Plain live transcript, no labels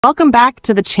Welcome back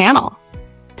to the channel.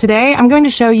 Today, I'm going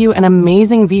to show you an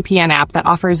amazing VPN app that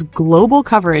offers global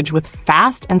coverage with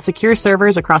fast and secure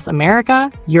servers across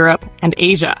America, Europe, and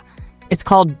Asia. It's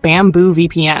called Bamboo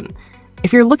VPN.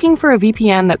 If you're looking for a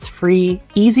VPN that's free,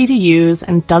 easy to use,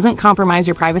 and doesn't compromise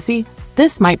your privacy,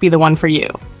 this might be the one for you.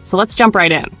 So let's jump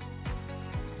right in.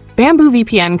 Bamboo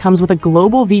VPN comes with a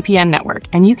global VPN network,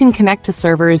 and you can connect to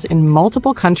servers in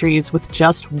multiple countries with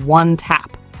just one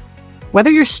tap. Whether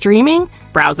you're streaming,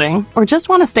 browsing, or just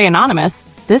want to stay anonymous,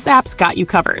 this app's got you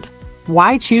covered.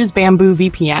 Why choose Bamboo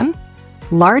VPN?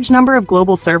 Large number of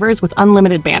global servers with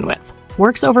unlimited bandwidth.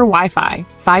 Works over Wi-Fi,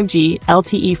 5G,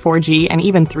 LTE 4G, and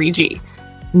even 3G.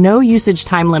 No usage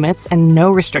time limits and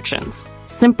no restrictions.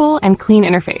 Simple and clean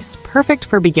interface, perfect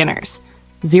for beginners.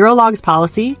 Zero logs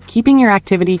policy, keeping your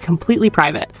activity completely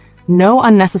private. No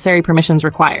unnecessary permissions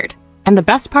required. And the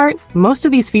best part, most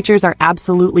of these features are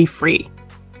absolutely free.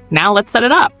 Now let's set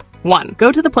it up. 1.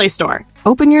 Go to the Play Store.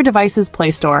 Open your device's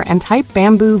Play Store and type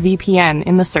Bamboo VPN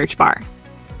in the search bar.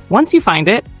 Once you find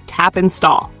it, tap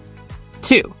Install.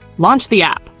 2. Launch the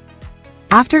app.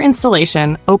 After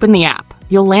installation, open the app.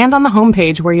 You'll land on the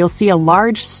homepage where you'll see a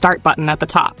large Start button at the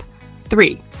top.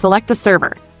 3. Select a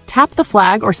server. Tap the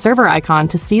flag or server icon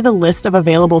to see the list of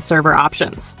available server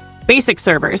options. Basic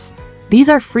servers. These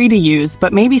are free to use,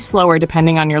 but may be slower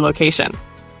depending on your location.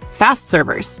 Fast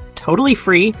servers. Totally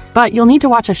free, but you'll need to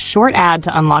watch a short ad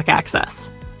to unlock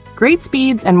access. Great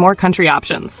speeds and more country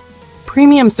options.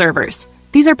 Premium servers.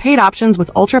 These are paid options with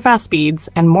ultra-fast speeds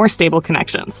and more stable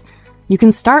connections. You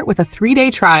can start with a 3-day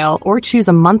trial or choose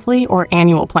a monthly or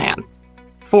annual plan.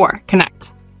 4.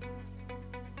 Connect.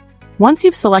 Once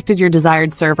you've selected your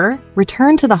desired server,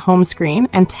 return to the home screen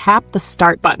and tap the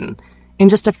Start button. In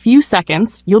just a few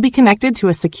seconds, you'll be connected to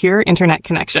a secure internet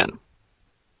connection.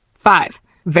 5.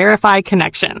 Verify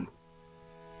connection.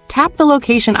 Tap the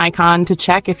location icon to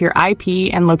check if your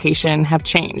IP and location have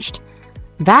changed.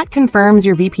 That confirms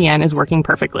your VPN is working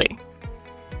perfectly.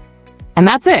 And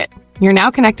that's it! You're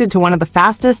now connected to one of the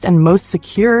fastest and most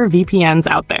secure VPNs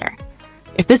out there.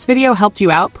 If this video helped you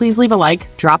out, please leave a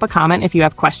like, drop a comment if you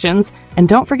have questions, and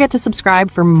don't forget to subscribe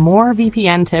for more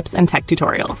VPN tips and tech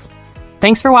tutorials.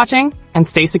 Thanks for watching, and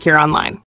stay secure online.